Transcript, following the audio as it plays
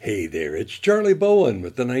Hey there, it's Charlie Bowen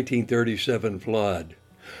with the 1937 flood.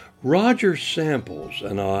 Roger Samples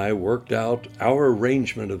and I worked out our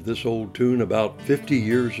arrangement of this old tune about 50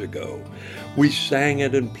 years ago. We sang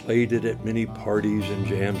it and played it at many parties and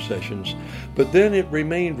jam sessions, but then it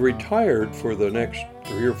remained retired for the next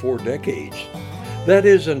 3 or 4 decades. That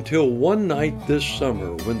is until one night this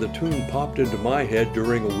summer when the tune popped into my head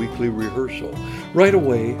during a weekly rehearsal. Right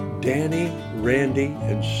away, Danny, Randy,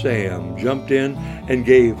 and Sam jumped in and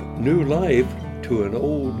gave new life to an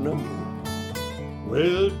old number.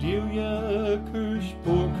 Well, Delia cursed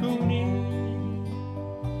poor Cooney,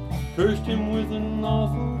 cursed him with an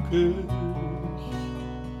awful curse.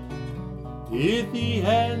 If he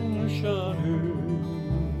hadn't shot her,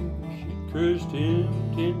 she'd cursed him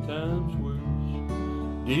 10 times worse.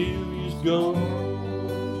 Delia's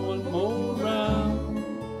gone one more round.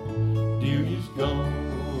 Delia's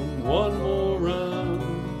gone one more round.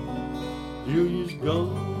 Delia's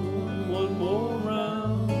gone one more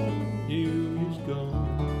round. Delia's gone.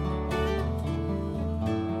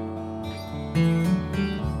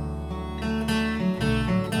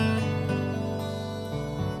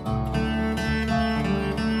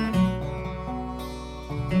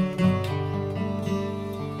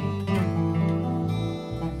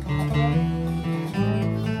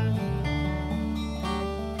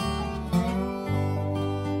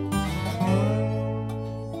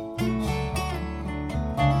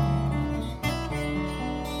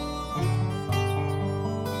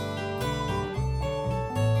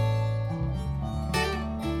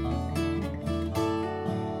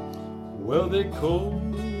 Well, they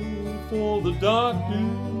called for the doctor,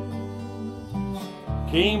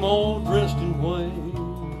 came all dressed in white,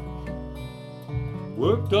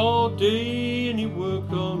 worked all day and he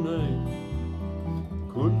worked all night,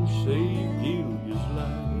 couldn't save Delia's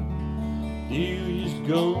life. Delia's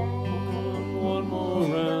gone one more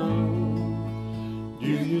round.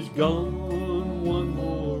 Delia's gone one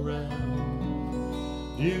more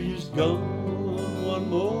round. Delia's gone one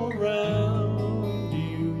more round.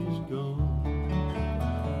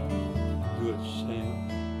 Good Sam.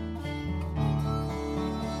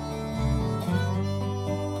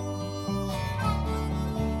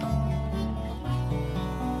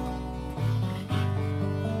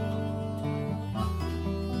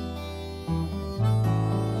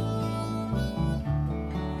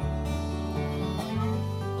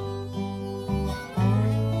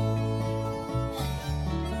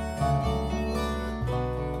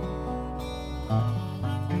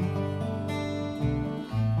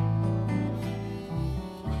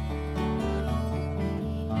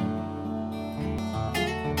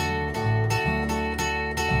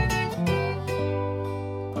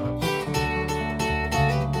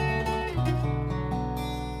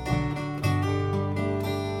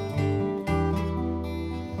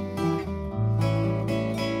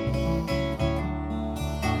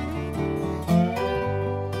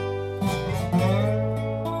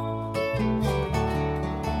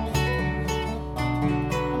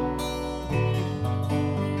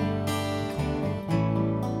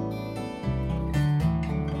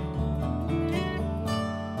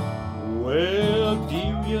 Well,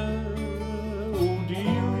 Delia, oh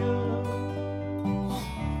Delia,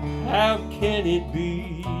 how can it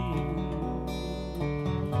be?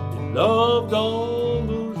 You loved all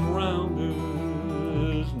those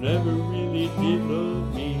rounders, never really did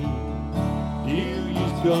love me.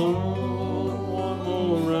 Delia's gone one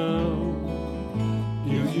more round.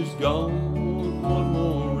 Delia's gone one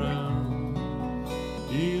more round.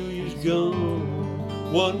 Delia's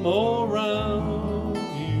gone one more round.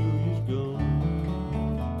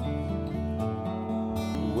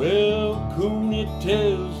 Well, Cooney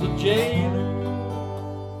tells the jailer,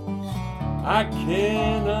 I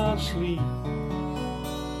cannot sleep.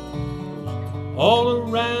 All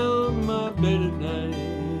around my bed at night,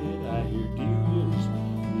 I hear Delia's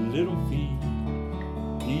little feet.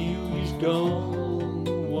 Delia's gone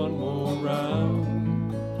one more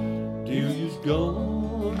round. Delia's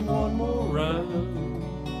gone one more round.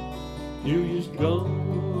 Delia's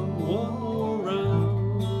gone one more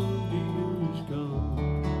round. Delia's gone.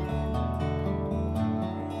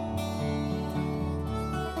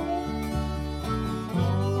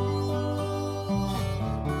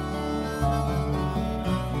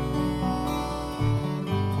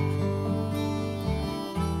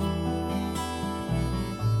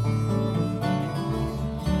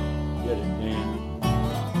 Get it, man.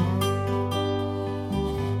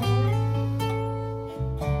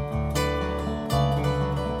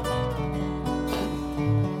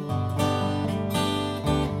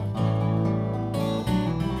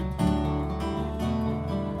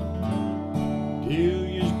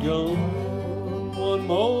 gone one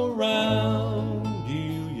more round.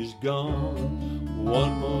 Delia's gone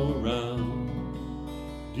one more round.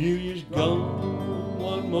 Delia's gone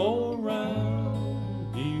one more